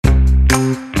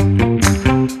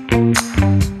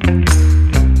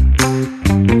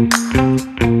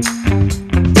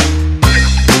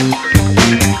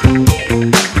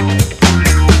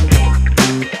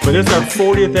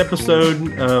episode.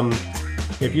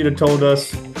 If you'd have told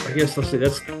us, I guess let's see,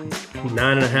 that's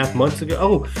 9.5 months ago.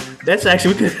 Oh, that's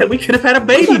actually we could have had a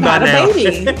baby by now. A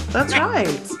baby. That's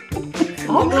right.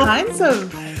 All kinds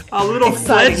of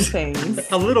exciting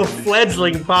things. A little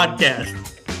fledgling podcast.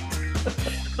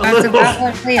 That's about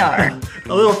what we are.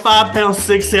 A little 5 pound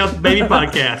 6 ounce baby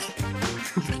podcast.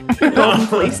 Golden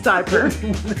fleece diaper.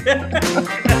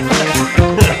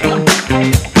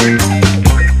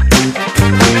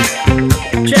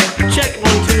 Check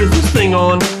 1, 2. Is this thing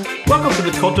on? Welcome to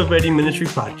the Cultivating Ministry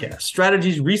Podcast.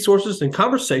 Strategies, resources, and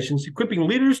conversations equipping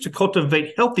leaders to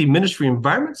cultivate healthy ministry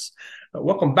environments.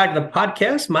 Welcome back to the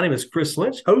podcast. My name is Chris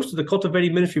Lynch, host of the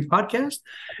Cultivating Ministry Podcast,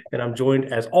 and I'm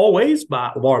joined, as always,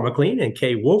 by Laura McLean and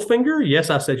Kay Wolfinger. Yes,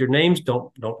 I said your names.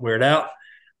 Don't wear it out.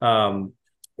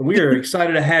 We are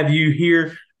excited to have you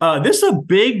here. This is a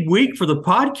big week for the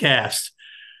podcast.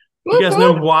 You guys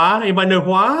know why? Anybody know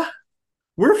why?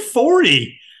 We're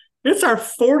 40. It's our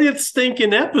 40th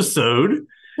stinking episode.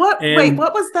 What? Wait,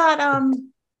 what was that?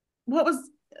 What was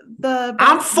the?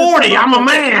 I'm 40. I'm a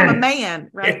man. I'm a man,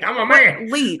 right? I'm a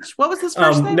man. Leach. What was his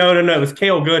first name? No. It was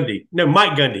Cale Gundy. No,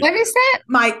 Mike Gundy. What is that?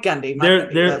 Mike Gundy.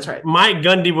 That's right. Mike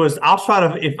Gundy was. I'll try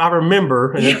to, if I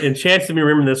remember, and chance of me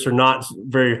remembering this or not is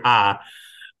very high.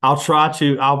 I'll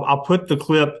put the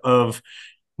clip of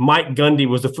Mike Gundy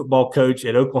was the football coach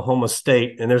at Oklahoma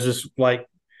State, and there's this like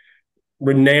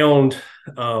renowned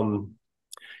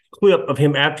clip of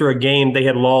him after a game they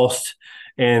had lost,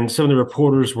 and some of the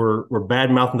reporters were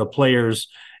bad mouthing the players,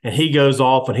 and he goes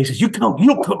off and he says, you don't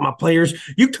come at my players,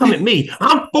 you come at me.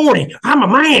 I'm 40. I'm a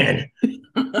man.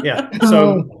 Yeah.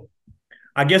 So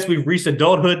I guess we've reached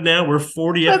adulthood now. We're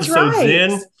 40 That's episodes right.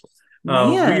 in.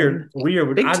 We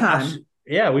are big time.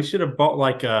 Yeah, we should have bought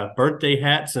like birthday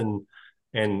hats and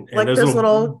like those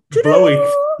little blowy.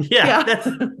 Yeah,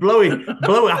 yeah. blowy.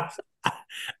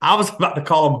 I was about to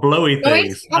call them blowy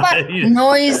things. How about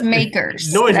noise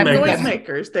makers? Noise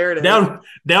makers. There it is.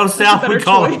 Down south we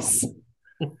call them.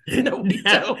 No, we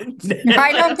don't.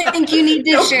 I don't think you need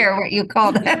to share what you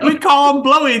call them. We call them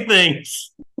blowy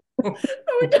things. No,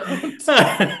 we don't.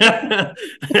 That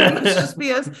must just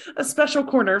be a special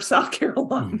corner of South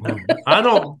Carolina.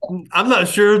 I'm not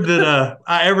sure that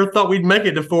I ever thought we'd make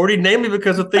it to 40, namely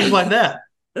because of things like that.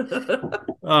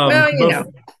 Well, you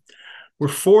know. We're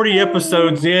 40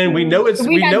 episodes in. We know it's.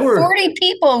 We had 40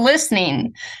 people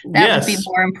listening. That would be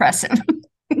more impressive.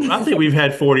 I think we've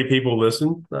had 40 people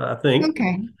listen. I think.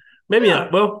 Okay. Maybe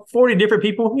not. Well, 40 different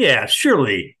people. Yeah,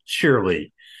 surely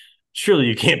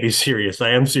you can't be serious. I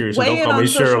am serious. So don't call me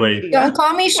Shirley. Don't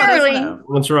call me Shirley.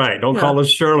 That's right. Don't call us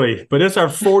Shirley. But it's our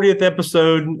 40th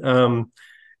episode.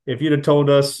 If you'd have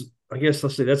told us, I guess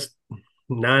let's see, that's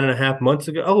 9.5 months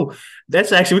ago. Oh,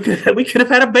 that's actually we could have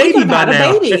had a baby by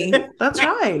now. That's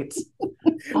right.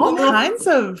 All kinds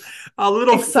of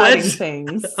exciting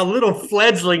things. A little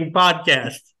fledgling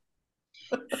podcast.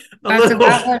 That's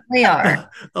about what we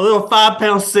are. A little 5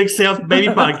 pound 6 ounce baby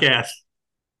podcast.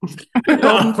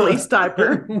 Golden fleece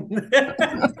diaper.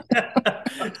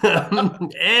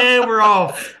 And we're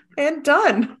off. And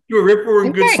done. We're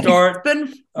in good start.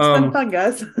 It's been fun,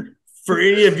 guys. For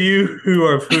any of you who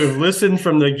have listened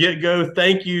from the get-go,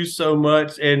 thank you so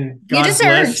much. And God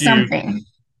bless you. Something.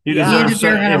 You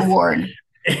deserve an award.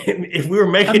 If we were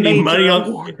making any money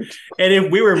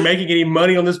if we were making any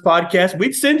money on this podcast,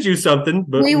 we'd send you something.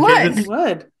 But we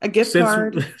would. A gift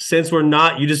card. Since we're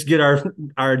not, you just get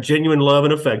our genuine love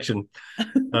and affection.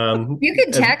 You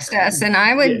could text us, and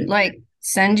I would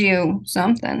send you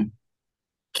something.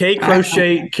 Kay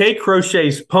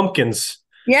crochets pumpkins.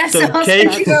 Yes, so I'll Kay,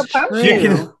 send you a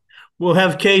pumpkin. We'll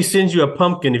have Kay send you a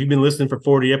pumpkin if you've been listening for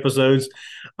 40 episodes.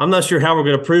 I'm not sure how we're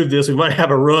going to prove this. We might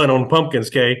have a run on pumpkins,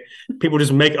 Kay. People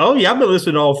just make, I've been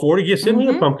listening to all 40. Yeah, send me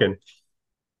a pumpkin.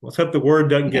 Let's hope the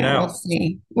word doesn't get out.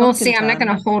 We'll see. I'm not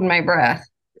going to hold my breath.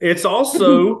 It's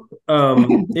also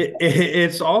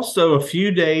it's also a few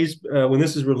days when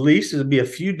this is released. It'll be a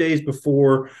few days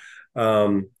before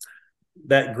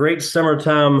that great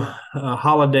summertime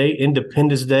holiday,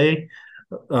 Independence Day.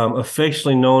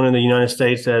 Officially known in the United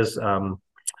States as the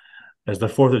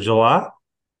 4th of July.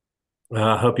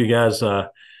 I hope you guys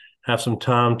have some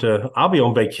time I'll be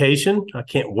on vacation. I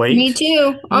can't wait. Me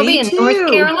too. I'll be in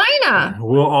North Carolina.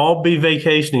 We'll all be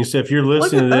vacationing. So if you're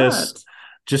listening to this,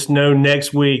 just know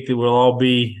next week that you're going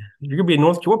to be in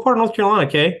what part of North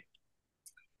Carolina, Kay?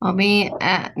 I'll be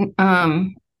at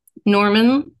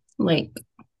Norman Lake.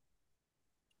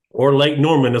 or Lake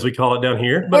Norman, as we call it down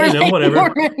here. But, you know,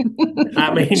 whatever.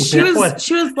 I mean, she was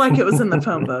like it was in the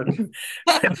phone book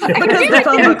because the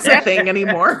phone book's a thing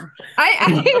anymore.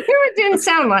 I knew it didn't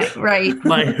sound like right.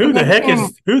 Like who the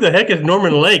heck is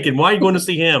Norman Lake, and why are you going to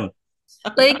see him?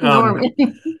 Lake Norman.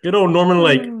 Good old Norman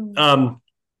Lake.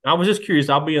 I was just curious.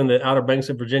 I'll be in the Outer Banks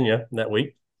of Virginia that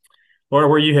week. Laura,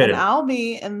 where are you headed? And I'll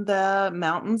be in the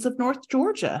mountains of North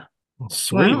Georgia.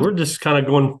 Sweet. Wow. We're just kind of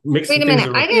going mixing. Wait a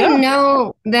minute. I didn't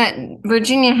know that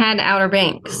Virginia had Outer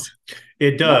Banks.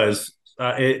 It does.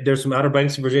 There's some Outer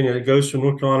Banks of Virginia that goes from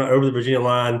North Carolina over the Virginia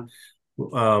line.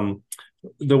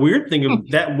 The weird thing of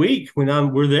that week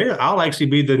when we're there, I'll actually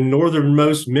be the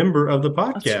northernmost member of the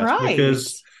podcast. That's right.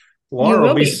 Because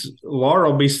Laura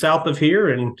will be south of here,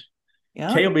 and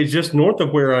Kay will be just north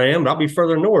of where I am. But I'll be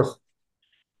further north.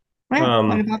 Wow,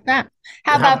 what about that?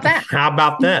 How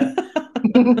about that?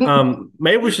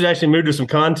 Maybe we should actually move to some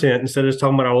content instead of just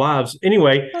talking about our lives.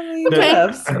 Anyway,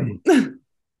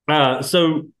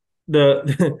 so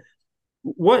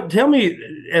tell me,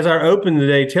 as our open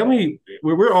today, tell me,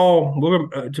 we're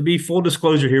to be full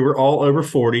disclosure here, we're all over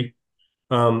 40.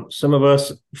 Some of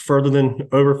us further than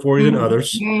over 40 than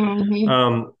others.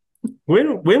 When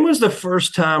was the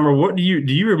first time, or what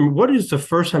is the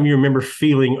first time you remember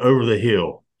feeling over the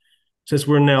hill? Since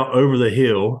we're now over the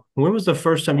hill, when was the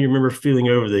first time you remember feeling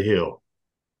over the hill?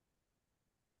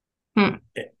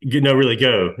 Really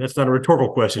go. That's not a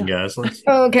rhetorical question, guys.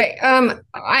 Okay.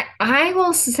 I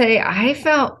will say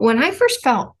when I first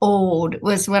felt old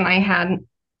was when I had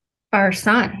our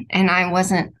son, and I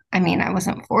wasn't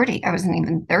 40. I wasn't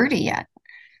even 30 yet.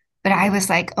 But I was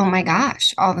like, oh my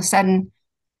gosh, all of a sudden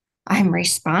I'm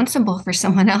responsible for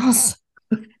someone else.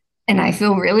 And I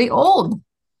feel really old.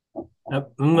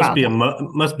 Must be a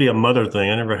mother thing.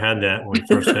 I never had that when we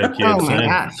first had kids. Oh my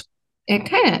gosh. It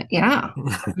kind of, yeah.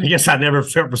 I guess I never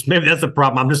felt, maybe that's the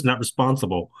problem. I'm just not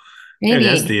responsible. Maybe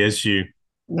that's the issue.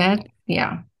 Right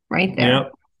there.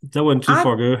 Yep. That wasn't too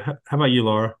far ago. How about you,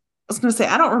 Laura? I was going to say,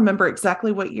 I don't remember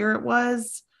exactly what year it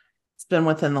was. It's been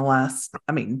within the last,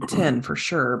 10 for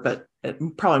sure, but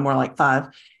probably more like 5.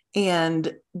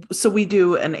 And so we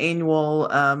do an annual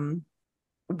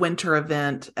winter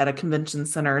event at a convention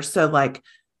center. So like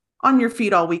on your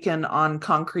feet all weekend on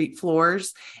concrete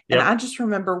floors. Yep. And I just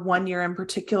remember one year in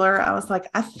particular, I was like,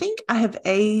 I think I have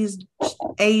aged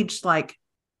like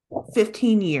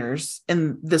 15 years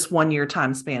in this 1 year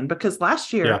time span, because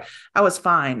last year I was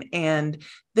fine. And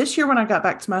this year when I got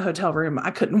back to my hotel room,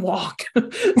 I couldn't walk.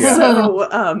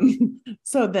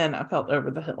 So then I felt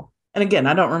over the hill. And again,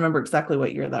 I don't remember exactly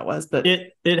what year that was, but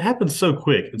it happened so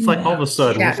quick. It's like all of a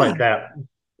sudden it's like that.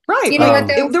 Right. You know what,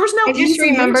 there was no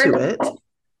easing into it.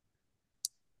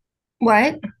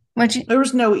 What? There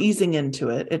was no easing into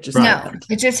it. It just happened.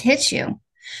 It just hits you.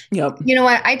 Yep. You know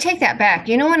what? I take that back.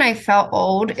 You know when I felt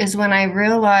old is when I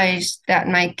realized that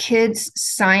my kid's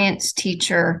science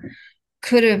teacher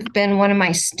could have been one of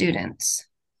my students.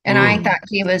 And I thought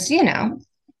he was,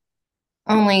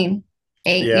 only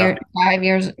 5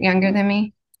 years younger than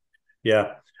me.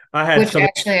 Yeah.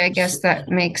 Actually, I guess that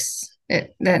makes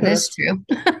it, that is true.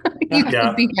 You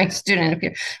could be my student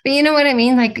if but you know what I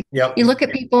mean? Like you look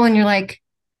at people and you're like,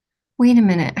 wait a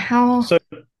minute, how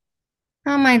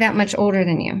am I that much older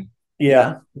than you?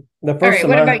 Yeah. All right,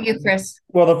 what about you, Chris?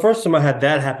 Well, the first time I had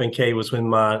that happen, Kay, was when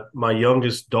my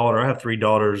youngest daughter, I have 3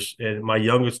 daughters, and my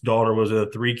youngest daughter was in a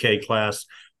 3K class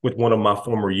with one of my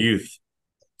former youth.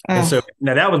 And so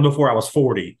now that was before I was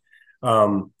 40.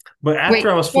 But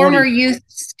after I was 40. Former youth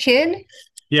kid?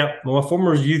 Yeah. Well, my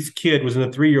former youth kid was in a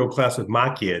 3-year-old class with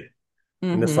my kid.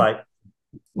 And it's like,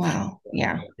 wow.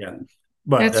 Yeah. Yeah.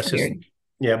 But that's weird.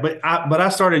 But I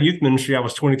started youth ministry. I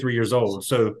was 23 years old.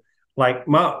 So like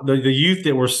the youth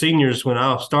that were seniors when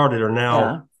I started are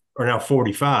now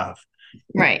 45.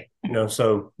 Right.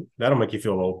 So that'll make you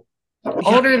feel old.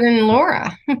 Older than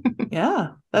Laura. Yeah,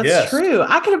 that's true.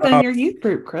 I could have been in your youth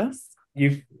group, Chris.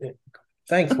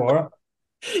 Thanks, Laura.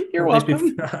 You're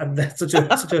welcome. That's such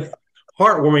a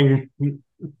heartwarming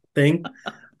thing.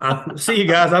 See you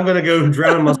guys. I'm going to go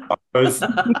drown in my sorrows.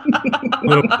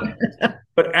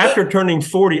 But after turning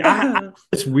 40, I have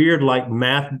this weird like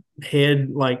math head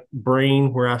like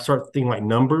brain where I start thinking like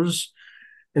numbers.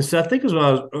 And so I think it was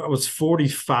when I was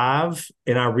 45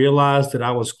 and I realized that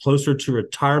I was closer to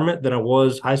retirement than I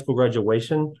was high school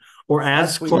graduation, or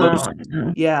as close.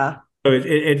 Yeah. So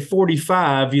at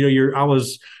 45, I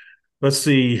was, let's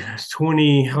see,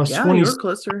 20. I was 20. You were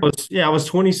closer. I was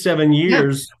 27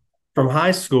 years from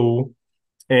high school,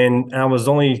 and I was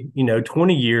only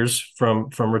 20 years from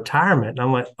retirement. And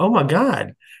I'm like, oh my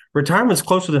God, retirement's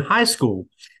closer than high school.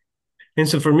 And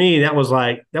so for me, that was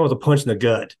a punch in the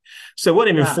gut. So what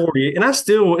even 40? And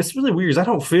it's really weird. I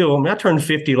don't feel, I mean, I turned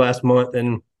 50 last month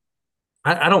and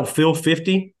I don't feel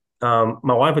 50. My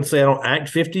wife would say I don't act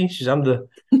 50. I'm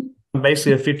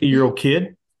basically a 50-year-old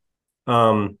kid.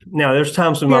 Now there's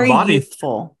times when my body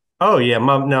youthful. Oh yeah,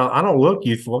 now I don't look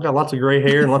youthful. I got lots of gray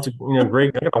hair and lots of gray.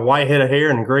 I got a white head of hair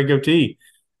and a gray goatee,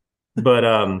 but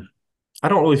I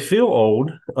don't really feel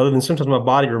old. Other than sometimes my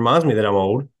body reminds me that I'm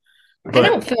old. But, I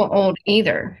don't feel old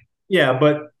either. Yeah,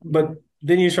 but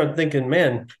then you start thinking,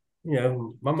 man,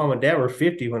 my mom and dad were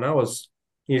 50 when I was.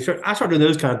 I started doing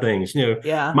those kind of things.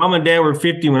 Mom and dad were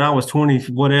 50 when I was 20,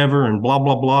 whatever, and blah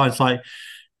blah blah. It's like,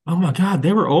 oh my God,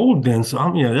 they were old then. So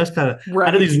I'm, that's kind of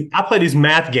right. I play these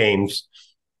math games.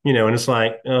 And it's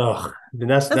like, ugh.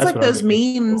 That's like those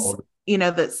memes,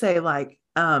 that say like,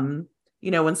 when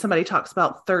somebody talks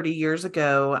about 30 years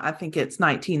ago, I think it's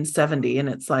 1970, and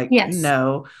it's like,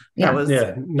 no, that was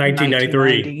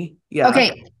 1993. Yeah.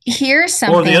 Okay, here's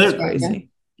something. Well, the other crazy.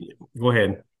 Go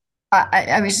ahead.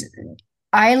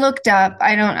 I looked up.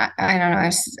 I don't know.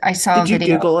 I saw a video. Did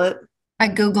you Google it? I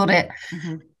Googled it,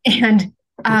 and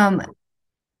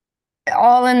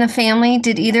All in the Family.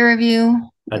 Did either of you?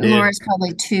 Laura's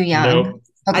probably too young. Nope.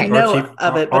 Okay. I know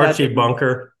of it, but Archie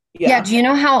Bunker. Yeah. Do you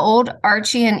know how old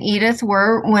Archie and Edith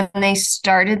were when they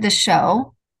started the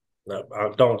show? No,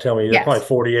 don't tell me. They're probably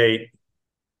 48.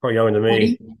 Probably younger than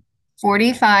me.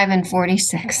 45 and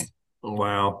 46.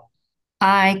 Wow.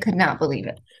 I could not believe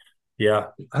it. Yeah.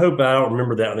 I hope I don't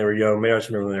remember that when they were young. Maybe I just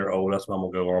remember when they were old. That's what I'm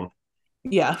going to go on.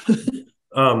 Yeah.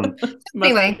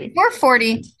 Anyway, we're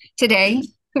 40 today.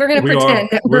 We're going to pretend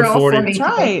that we're all 40. That's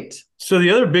right. So the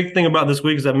other big thing about this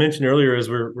week, as I mentioned earlier, is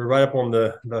we're right up on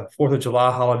the 4th of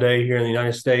July holiday here in the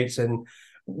United States. And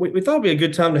we thought it'd be a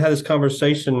good time to have this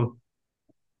conversation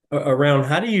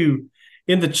around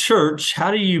in the church,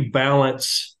 how do you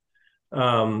balance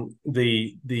the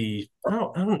I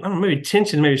don't know, maybe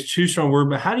tension, maybe it's too strong a word,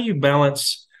 but how do you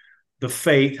balance the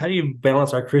faith? How do you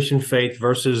balance our Christian faith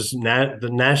versus the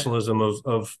nationalism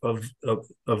of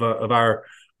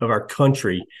our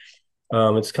country?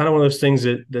 It's kind of one of those things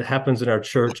that happens in our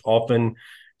church often.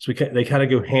 So they kind of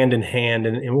go hand in hand,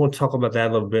 and we'll talk about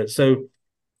that a little bit. So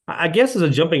I guess as a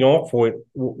jumping off point,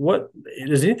 can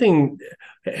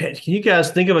you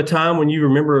guys think of a time when you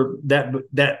remember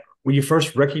that when you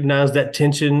first recognized that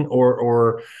tension,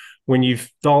 or when you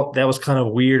thought that was kind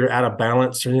of weird or out of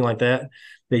balance or anything like that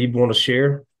you'd want to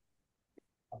share?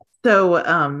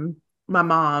 So my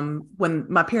mom, when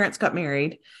my parents got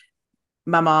married,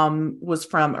 my mom was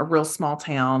from a real small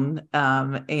town,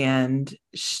 and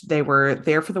they were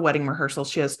there for the wedding rehearsal.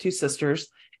 She has 2 sisters.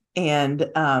 And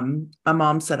my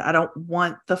mom said, I don't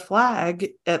want the flag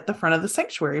at the front of the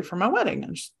sanctuary for my wedding. I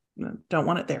just don't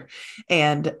want it there.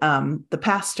 And the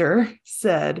pastor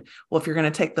said, well, if you're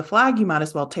going to take the flag, you might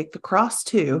as well take the cross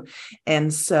too.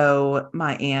 And so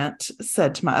my aunt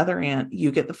said to my other aunt,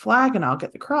 you get the flag and I'll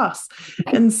get the cross.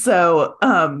 And so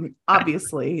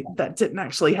obviously that didn't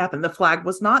actually happen. The flag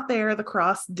was not there. The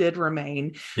cross did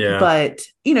remain. Yeah. But,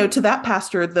 to that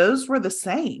pastor, those were the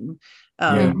same.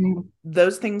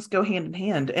 Those things go hand in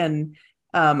hand. And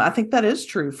I think that is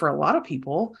true for a lot of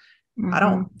people. I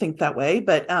don't think that way,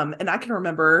 but and I can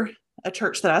remember a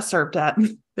church that I served at.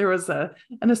 There was an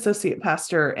associate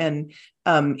pastor, and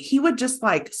he would just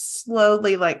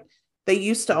slowly, they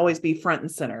used to always be front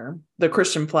and center, the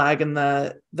Christian flag and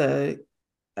the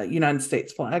United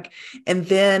States flag, and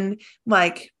then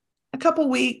a couple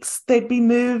weeks they'd be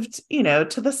moved,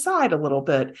 to the side a little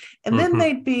bit, and then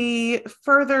they'd be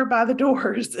further by the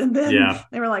doors, and then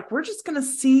they were like, we're just going to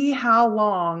see how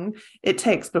long it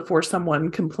takes before someone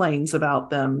complains about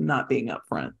them not being up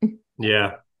front.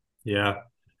 Yeah. Go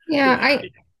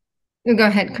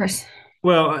ahead, Chris.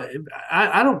 Well,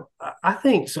 I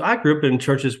think so. I grew up in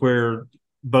churches where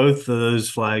both of those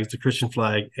flags, the Christian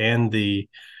flag and the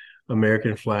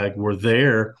American flag, were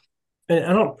there. And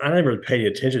I never paid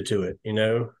attention to it,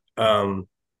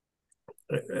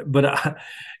 but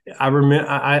I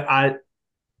remember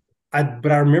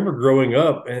growing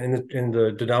up in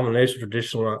the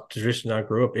denominational tradition I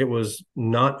grew up. It was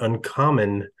not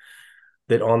uncommon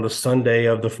that on the Sunday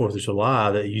of the 4th of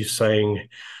July that you sang,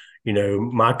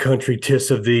 "My country, 'tis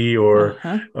of thee," or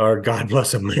 "God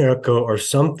bless America," or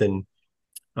something.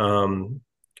 So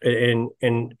I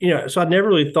never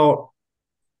really thought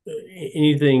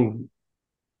anything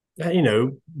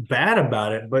bad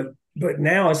about it, but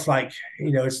now it's like,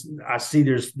 I see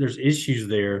there's issues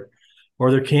there, or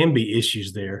there can be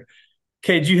issues there.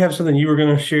 Kay, do you have something you were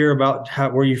going to share about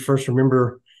where you first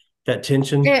remember that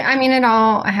tension? It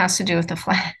all has to do with the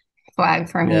flag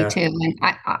for me too. And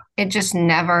it just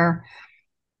never,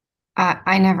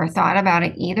 I never thought about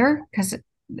it either because,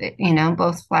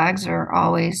 both flags are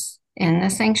always in the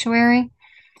sanctuary.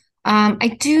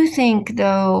 I do think,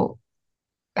 though,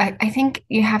 I think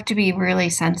you have to be really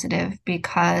sensitive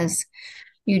because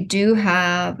you do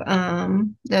have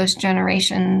those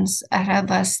generations ahead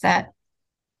of us that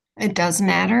it does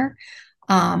matter.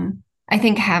 I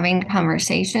think having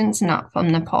conversations, not from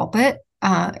the pulpit,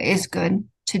 is good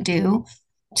to do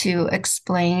to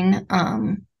explain,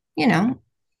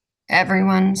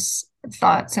 everyone's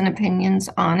thoughts and opinions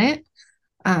on it.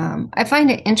 I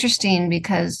find it interesting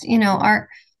because,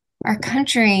 our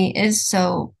country is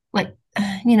so like,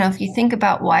 if you think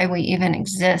about why we even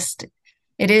exist,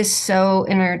 it is so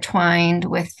intertwined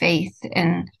with faith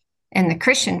and the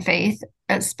Christian faith,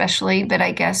 especially, but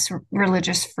I guess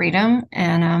religious freedom.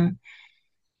 And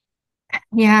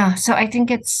yeah, so I think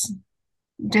it's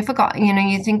difficult.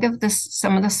 You think of this,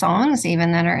 some of the songs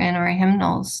even that are in our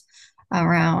hymnals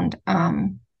around, our,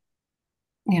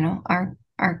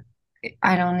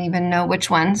 I don't even know which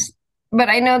ones, but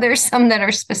I know there's some that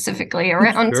are specifically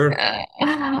around Sure.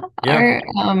 our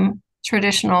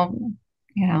traditional,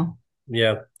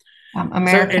 Yeah.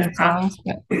 American songs.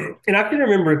 And I can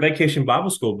remember at Vacation Bible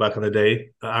School back in the day.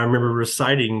 I remember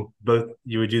reciting both.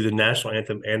 You would do the national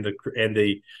anthem and the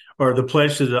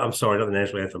pledge to the. I'm sorry, not the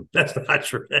national anthem. That's not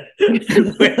true.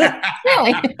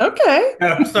 Really? Okay.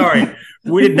 I'm sorry.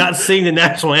 We did not sing the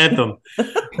national anthem,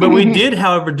 but we did,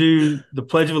 however, do the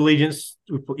Pledge of Allegiance.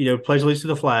 Pledge allegiance to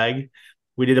the flag.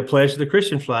 We did a pledge to the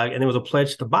Christian flag, and there was a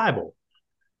pledge to the Bible.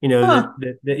 Huh. I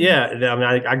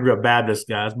mean, I grew up Baptist,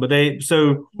 guys, but they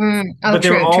But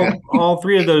they were true. all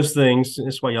three of those things.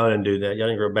 That's why y'all didn't do that. Y'all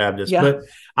didn't grow up Baptist, Yeah. but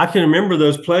I can remember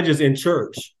those pledges in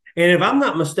church. And if I'm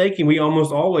not mistaken, we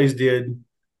almost always did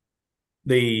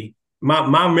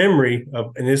my memory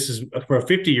of, and this is for a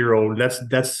 50-year-old.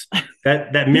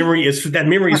 That memory is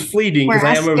fleeting We're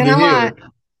because I am over asking the a hill. lot.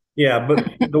 Yeah,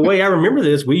 but the way I remember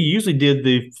this, we usually did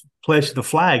the pledge to the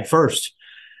flag first,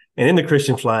 and then the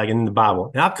Christian flag, and then the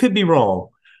Bible. And I could be wrong,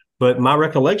 but my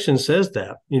recollection says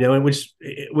that, and which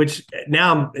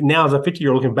now as a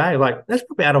 50-year-old looking back, like that's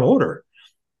probably out of order,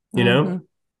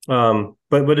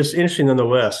 But it's interesting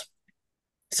nonetheless.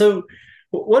 So,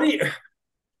 what do you?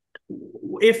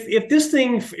 If this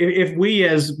thing, if we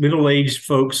as middle-aged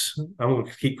folks, I'm going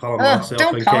to keep calling myself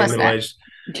Don't call us middle-aged.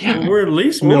 Yeah. We're at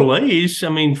least middle-aged. I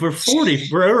mean, we're 40.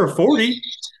 We're over 40.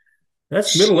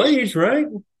 That's middle-aged, right?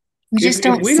 We just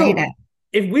don't say that.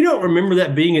 If we don't remember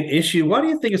that being an issue, why do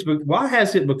you think why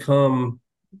has it become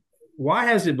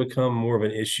more of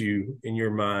an issue in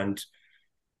your mind?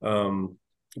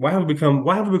 Why have we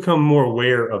become more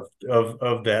aware of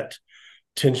that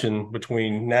tension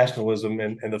between nationalism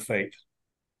and the faith?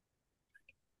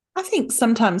 I think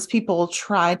sometimes people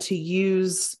try to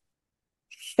use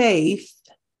faith.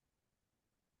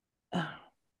 Try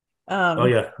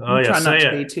not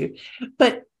to be too,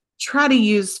 but try to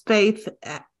use faith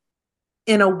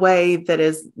in a way that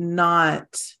is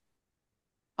not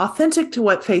authentic to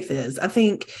what faith is. I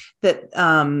think that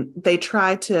they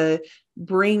try to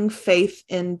bring faith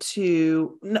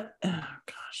into.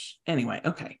 Anyway,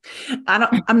 okay.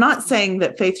 I'm not saying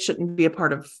that faith shouldn't be a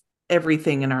part of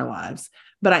everything in our lives,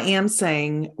 but I am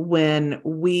saying when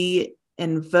we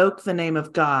invoke the name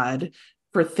of God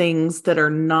for things that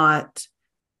are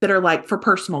like for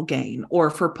personal gain or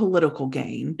for political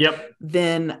gain,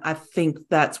 then I think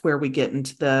that's where we get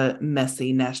into the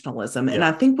messy nationalism. Yep. And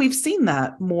I think we've seen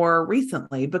that more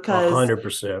recently because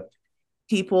 100%.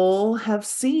 People have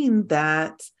seen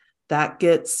that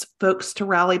gets folks to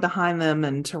rally behind them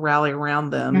and to rally around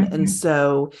them. Mm-hmm. And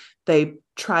so they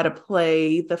try to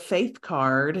play the faith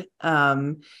card,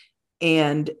 and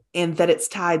that it's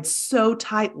tied so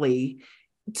tightly.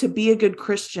 To be a good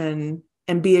Christian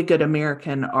and be a good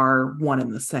American are one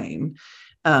and the same.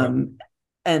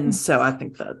 And so I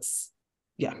think that's,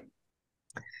 yeah.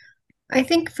 I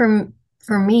think for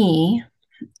me,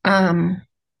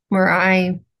 where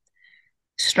I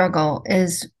struggle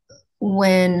is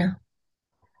when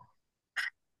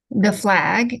the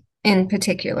flag in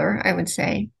particular, I would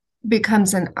say,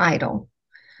 becomes an idol.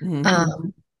 Mm-hmm.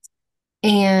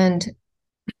 And,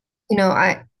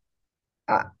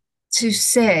 to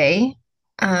say,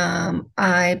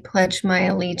 I pledge my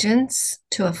allegiance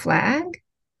to a flag.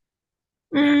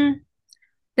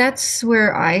 That's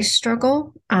where I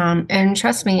struggle. And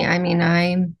trust me, I mean,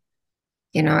 I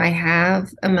have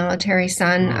a military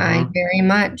son. Mm-hmm. I very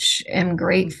much am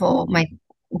grateful. My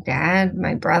dad,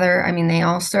 my brother, I mean, they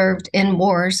all served in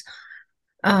wars.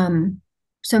 So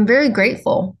I'm very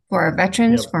grateful for our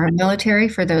veterans, for our military,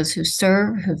 for those who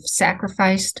serve, who've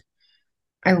sacrificed.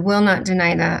 I will not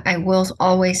deny that. I will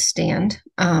always stand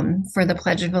for the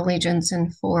Pledge of Allegiance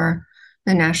and for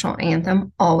the national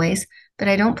anthem, always. But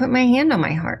I don't put my hand on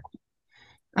my heart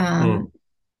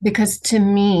because to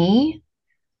me,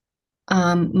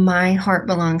 my heart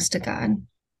belongs to God.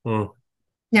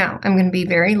 Now, I'm going to be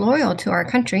very loyal to our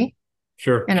country.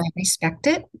 Sure. And I respect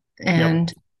it.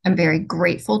 And I'm very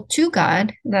grateful to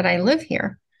God that I live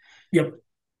here. Yep.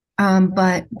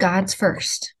 But God's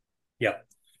first. Yep.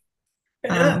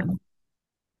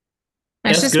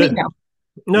 That's just good. me now.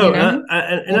 No, you know?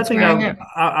 and I think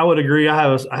I would agree. I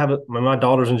have my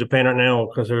daughter's in Japan right now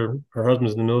because her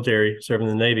husband's in the military, serving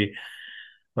in the Navy.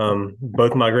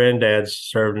 Both my granddads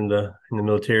served in the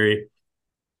military,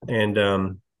 and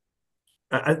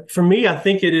for me, I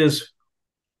think it is,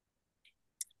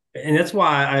 and that's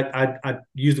why I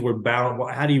use the word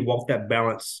balance. How do you walk that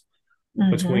balance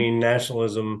between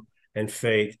nationalism and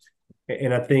faith?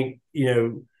 And I think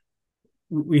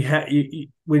we have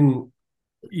when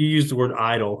you use the word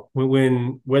idol,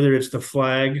 when whether it's the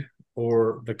flag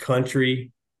or the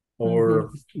country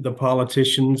or the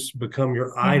politicians become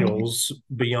your idols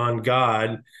beyond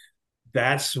God,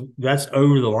 that's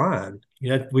over the line.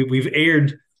 We've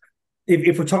erred.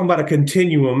 If we're talking about a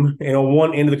continuum, and on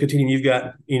one end of the continuum you've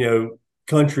got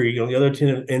country, on the other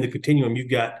end of the continuum you've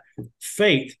got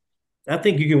faith. I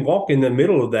think you can walk in the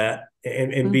middle of that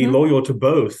and be loyal to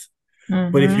both.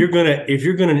 But if you're gonna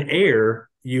err,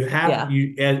 you have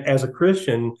as a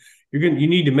Christian, you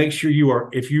need to make sure you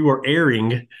are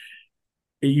erring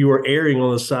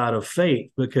on the side of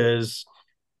faith, because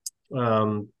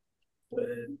I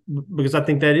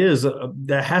think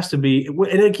that has to be.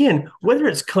 And again, whether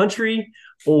it's country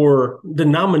or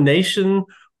denomination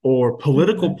or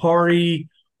political party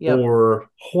or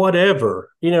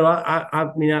whatever, we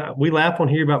laugh on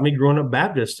here about me growing up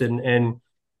Baptist, and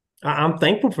I'm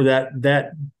thankful for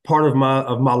that part of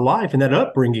my life and that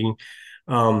upbringing.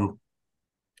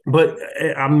 But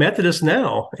I'm Methodist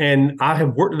now, and I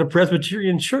have worked at a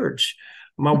Presbyterian church.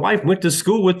 My wife went to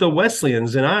school with the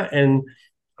Wesleyans, and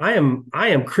I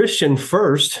am Christian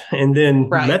first, and then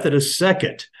Methodist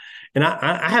second. And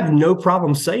I have no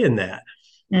problem saying that.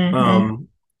 And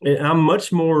I'm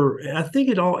much more. I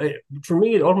think for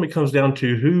me, it ultimately comes down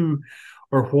to who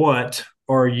or what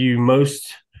are you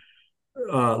most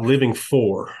living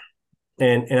for,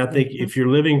 and I think if you're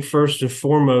living first and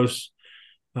foremost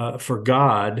for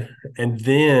God, and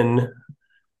then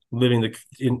living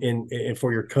in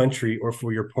for your country or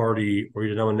for your party or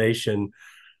your denomination,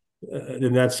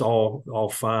 then that's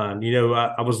all fine.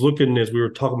 I was looking as we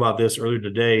were talking about this earlier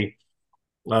today.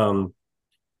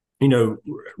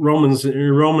 Romans,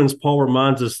 Paul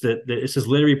reminds us that it says,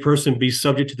 "Let every person be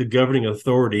subject to the governing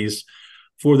authorities.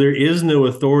 For there is no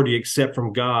authority except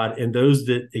from God, and those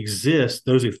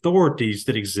authorities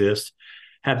that exist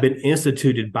have been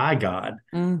instituted by God."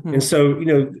 And so,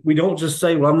 we don't just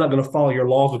say, "Well, I'm not going to follow your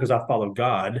laws because I follow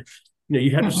God." You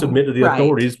have to submit to the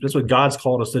authorities. That's what God's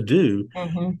called us to do.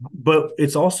 But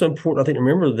it's also important, I think, to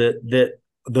remember that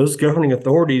those governing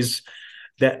authorities,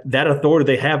 that authority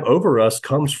they have over us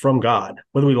comes from God,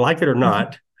 whether we like it or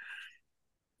not.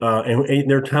 And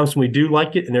there are times when we do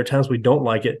like it, and there are times we don't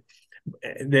like it.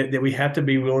 That we have to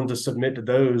be willing to submit to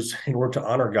those in order to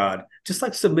honor God, just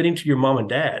like submitting to your mom and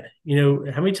dad.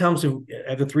 How many times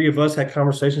have the three of us had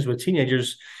conversations with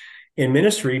teenagers in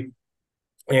ministry,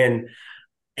 and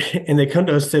they come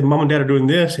to us and say, "Mom and dad are doing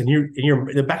this," and you're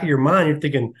in the back of your mind, you're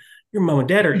thinking, your mom and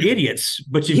dad are idiots,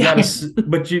 but you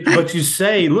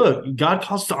say, "Look, God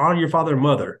calls us to honor your father and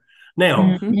mother."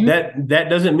 Now, that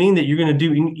doesn't mean that you're going to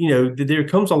do. That there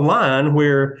comes a line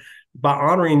where, by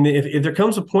honoring, if there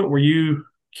comes a point where you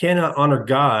cannot honor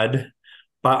God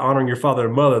by honoring your father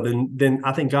and mother, then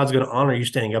I think God's going to honor you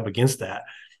standing up against that.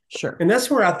 Sure. And that's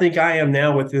where I think I am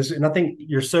now with this. And I think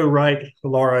you're so right,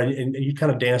 Laura, and you kind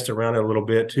of danced around it a little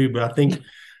bit too. But I think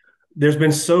there's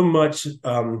been so much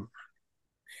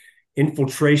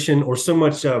infiltration, or so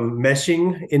much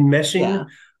meshing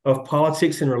of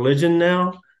politics and religion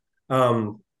now.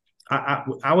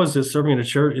 I was serving in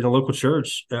a local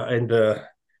church, and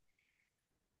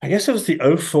I guess it was the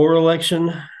 2004 election.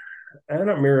 I don't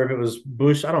remember if it was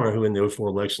Bush. I don't know who in the 2004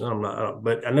 election.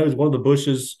 But I know it was one of the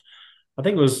Bushes. I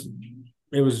think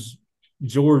it was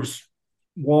George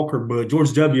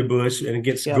W. Bush, and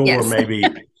against Gore, maybe.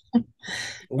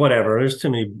 Whatever. There's too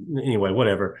many. Anyway,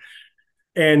 whatever.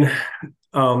 And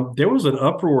there was an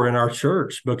uproar in our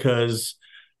church because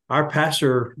our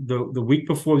pastor, the week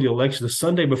before the election, the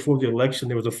Sunday before the election,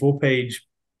 there was a full page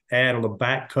ad on the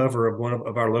back cover of one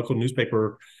of our local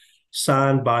newspaper,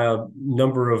 signed by a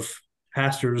number of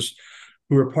pastors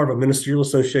who were part of a ministerial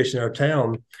association in our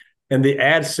town. and the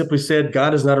ad simply said,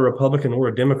 "God is not a Republican or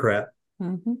a Democrat."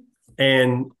 Mhm.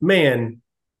 And man,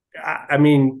 I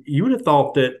mean, you would have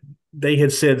thought that they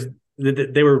had said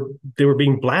that they were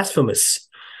being blasphemous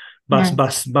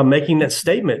by making that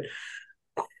statement,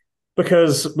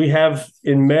 because we have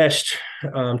enmeshed,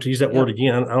 to use that word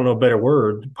again, I don't know a better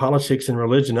word, politics and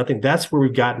religion. I think that's where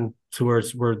we've gotten to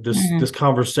where this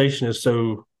conversation is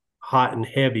so hot and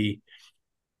heavy,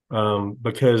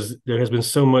 because there has been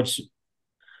so much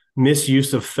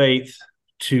misuse of faith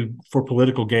for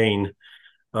political gain.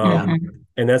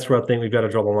 And that's where I think we've got to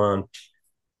draw the line.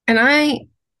 And I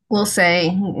will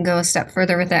say, go a step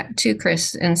further with that too,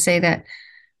 Chris, and say that,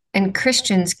 and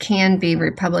Christians can be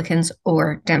Republicans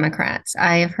or Democrats.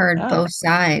 I have heard both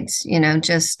sides,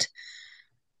 just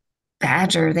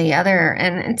badger the other.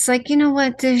 And it's like, you know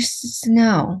what?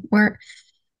 We're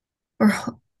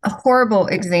horrible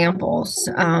examples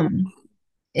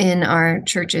in our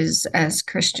churches as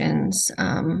Christians,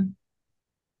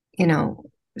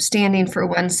 standing for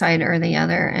one side or the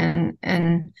other,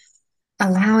 and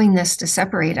allowing this to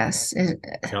separate us,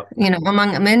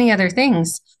 among many other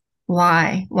things.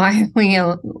 Why I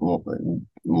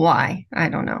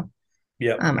don't know.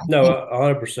 Yeah,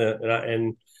 100%.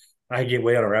 And I get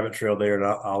way on a rabbit trail there, and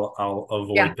I'll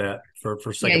avoid that for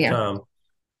sake of time.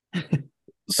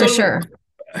 For sure.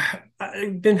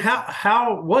 Then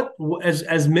what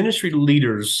as ministry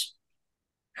leaders,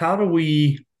 how do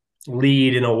we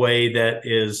lead in a way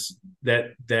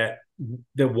that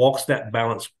walks that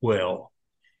balance well?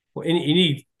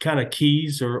 Any kind of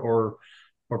keys or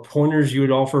pointers you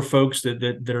would offer folks that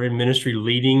are in ministry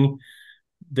leading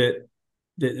that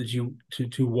you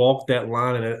to walk that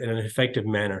line in an effective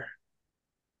manner?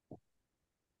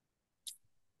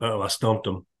 Oh, I stumped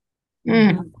them.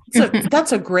 So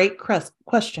that's a great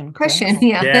question.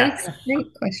 Yeah, that's a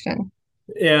great question.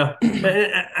 Yeah,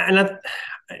 and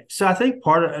so I think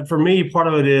part of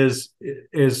it is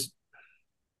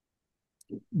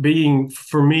being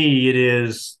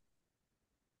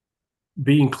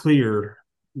clear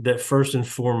that first and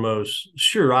foremost,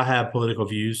 sure, I have political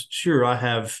views, sure, I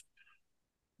have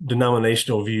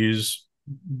denominational views,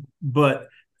 but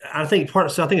I think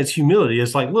it's humility.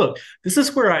 It's like, look, this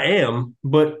is where I am,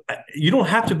 but you don't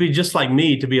have to be just like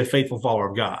me to be a faithful follower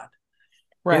of God.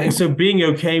 Right. And so being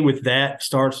okay with that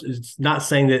it's not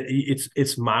saying that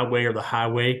it's my way or the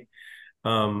highway.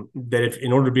 That if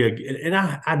in order to be and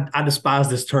I despise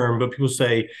this term, but people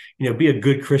say, be a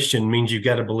good Christian means you've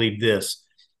got to believe this.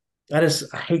 I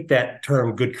hate that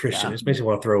term, good Christian. It makes me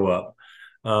want to throw up.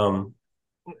 And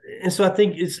so I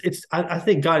think I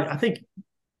think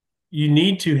you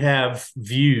need to have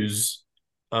views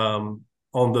on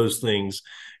those things.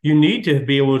 You need to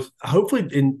be able to,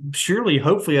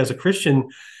 hopefully as a Christian,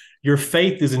 your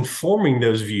faith is informing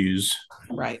those views.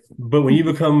 Right. But when you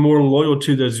become more loyal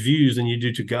to those views than you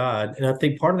do to God, and I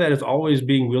think part of that is always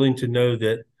being willing to know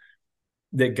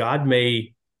that God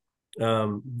may,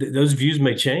 those views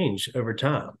may change over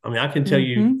time. I mean, I can tell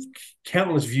you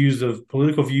countless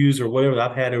political views or whatever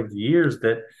that I've had over the years,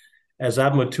 that as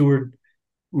I've matured,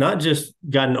 not just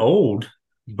gotten old,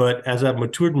 but as I've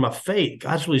matured in my faith,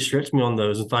 God's really stretched me on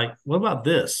those. It's like, what about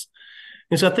this?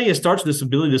 And so I think it starts with this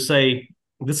ability to say,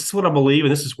 this is what I believe,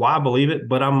 and this is why I believe it,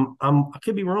 but I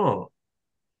could be wrong.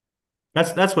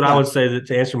 That's what I would say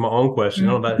to answer my own question.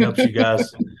 I don't know if that helps you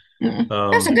guys.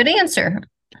 That's a good answer.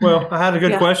 Well, I had a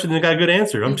good question and got a good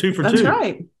answer. I'm 2 for 2. That's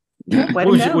right.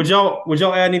 Would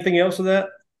y'all add anything else to that?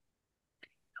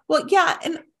 Well, yeah,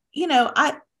 and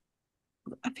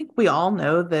I think we all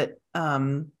know that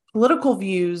political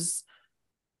views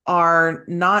are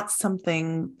not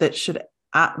something that should.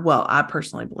 I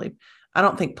personally believe, I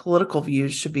don't think political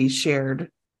views should be shared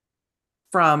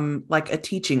from like a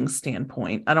teaching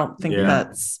standpoint. I don't think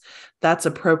that's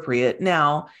appropriate.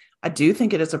 Now, I do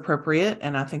think it is appropriate,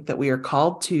 and I think that we are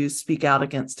called to speak out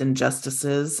against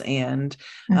injustices and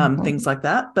things like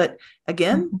that. But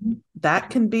again, that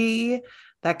can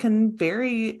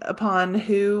vary upon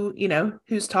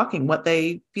who's talking, what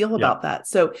they feel about that.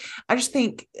 So I just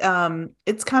think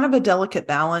it's kind of a delicate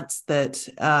balance that,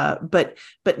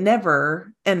 but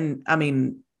never. And I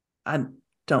mean, I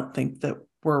don't think that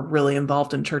we're really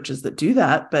involved in churches that do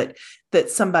that, but that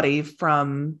somebody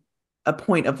from a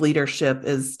point of leadership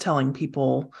is telling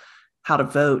people how to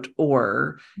vote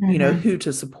or, who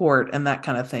to support and that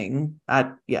kind of thing.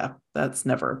 That's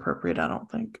never appropriate, I don't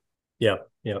think. Yeah,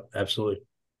 absolutely.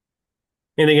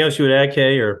 Anything else you would add,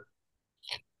 Kay, or?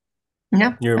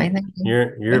 No, I think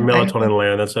you're melatonin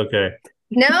land. That's okay.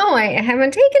 No, I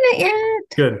haven't taken it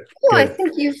yet. Good. I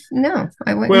think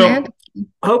I wouldn't add.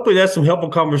 hopefully that's some helpful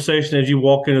conversation as you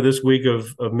walk into this week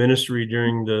of ministry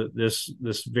during this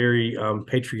very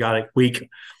patriotic week.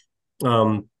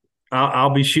 I'll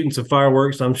be shooting some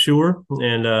fireworks, I'm sure,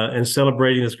 and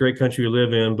celebrating this great country we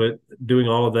live in, but doing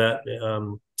all of that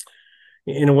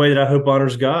in a way that I hope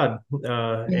honors God.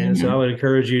 And so I would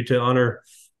encourage you to honor,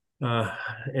 and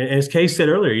as Kay said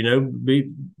earlier,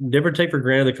 never take for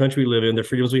granted the country we live in, the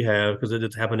freedoms we have, because it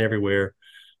doesn't happen everywhere.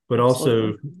 But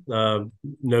also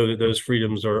know that those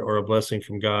freedoms are a blessing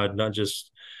from God, not just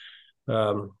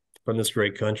from this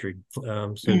great country.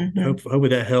 Hopefully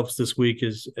that helps this week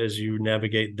as you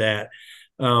navigate that.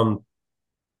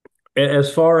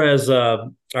 As far as our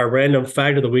random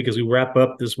fact of the week, as we wrap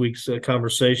up this week's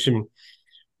conversation,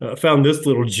 I found this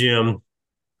little gem.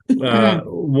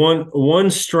 One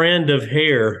strand of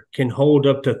hair can hold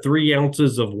up to 3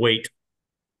 ounces of weight.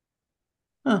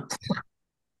 Huh.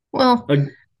 Well,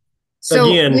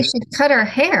 so again, we should cut our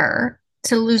hair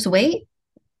to lose weight.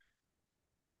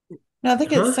 No, I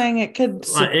think it's saying it could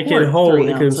support it can hold.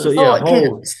 It can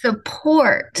hold.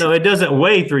 Support. No, it doesn't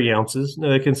weigh 3 ounces.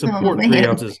 No, it can support 3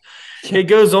 ounces. It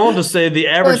goes on to say the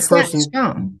average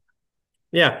person.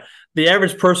 Yeah, the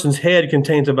average person's head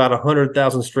contains about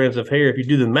 100,000 strands of hair. If you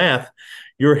do the math,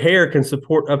 your hair can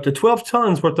support up to 12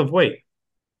 tons worth of weight.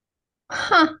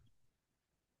 Huh.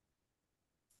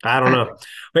 I don't know.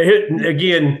 But here,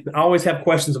 again, I always have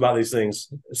questions about these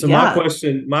things. So my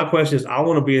question is, I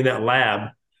want to be in that lab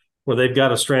where they've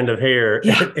got a strand of hair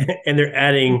and they're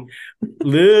adding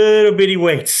little bitty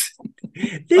weights.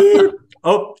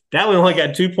 Oh, that one only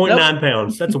got 2.9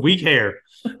 pounds. That's a weak hair.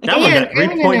 That one got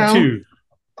 3.2.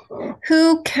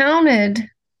 Who counted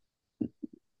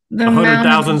the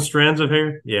 100,000 strands of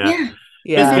hair? Yeah.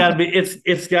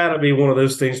 It's gotta be one of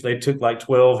those things. They took like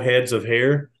 12 heads of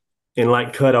hair and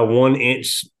like cut a 1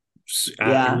 inch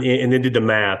and then did the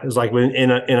math. It's like when in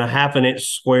a half an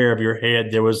inch square of your head,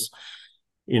 there was,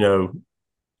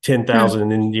 10,000,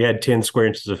 and then you had 10 square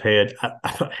inches of head,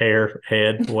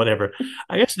 whatever.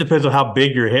 I guess it depends on how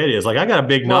big your head is. Like I got a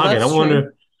big noggin. I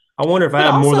wonder if I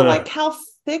have more than like how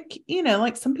thick,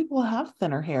 like some people have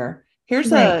thinner hair.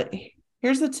 Here's a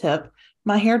tip.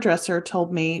 My hairdresser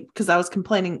told me, because I was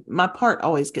complaining, my part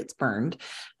always gets burned.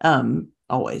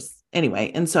 Always.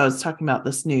 Anyway, and so I was talking about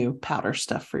this new powder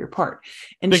stuff for your part.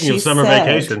 And speaking of summer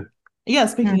vacation. Yeah,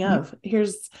 speaking of,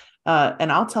 here's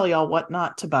and I'll tell y'all what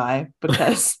not to buy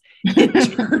because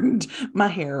it turned my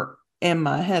hair and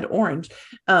my head orange.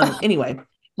 Anyway,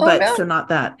 so not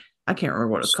that. I can't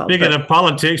remember what it's called. Speaking of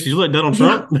politics, you look Donald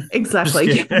Trump. Yeah,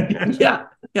 exactly. Yeah.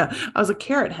 I was a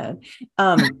carrot head.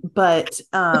 But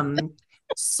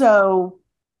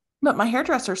my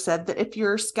hairdresser said that if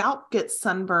your scalp gets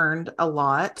sunburned a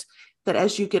lot, that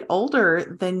as you get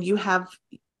older, then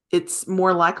it's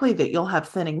more likely that you'll have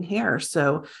thinning hair.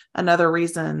 So another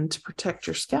reason to protect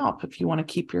your scalp if you want to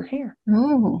keep your hair.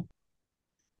 Oh.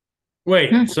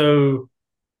 Wait, so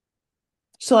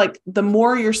like the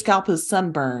more your scalp is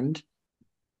sunburned.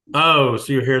 Oh,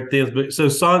 so your hair thins, but so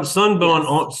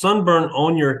sunburn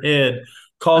on your head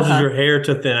causes your hair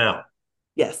to thin out.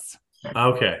 Yes.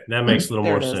 Okay, that makes a little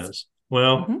more sense.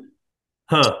 Well,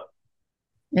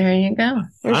 There you go.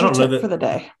 There's your tip for the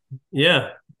day.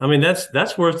 Yeah. I mean,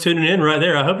 that's worth tuning in right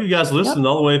there. I hope you guys listened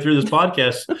all the way through this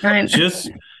podcast.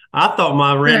 I thought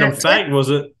my random fact was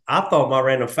a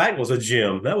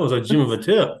gem. That was a gem of a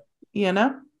tip.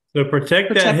 So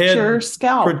protect that head. Your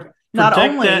scalp, not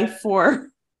only for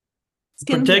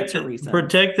skin cancer reasons.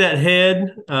 Protect that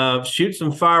head. Shoot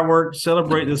some fireworks.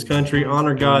 Celebrate this country.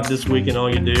 Honor God this week in all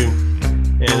you do.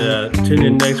 And tune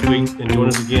in next week and join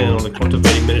us again on the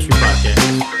Cultivating Ministry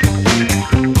Podcast.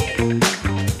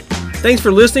 Thanks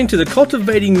for listening to the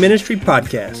Cultivating Ministry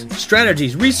Podcast.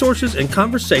 Strategies, resources, and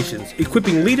conversations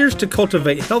equipping leaders to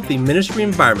cultivate healthy ministry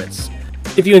environments.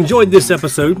 If you enjoyed this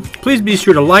episode, please be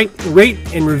sure to like, rate,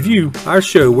 and review our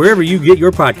show wherever you get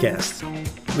your podcasts.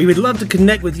 We would love to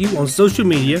connect with you on social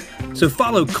media, so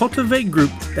follow Cultivate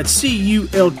Group, that's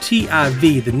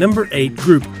CULTIV, the number 8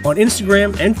 group, on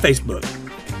Instagram and Facebook.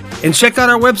 And check out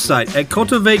our website at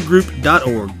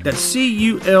cultivategroup.org. That's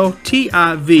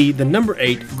CULTIV, the number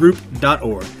 8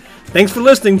 group.org. Thanks for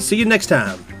listening. See you next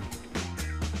time.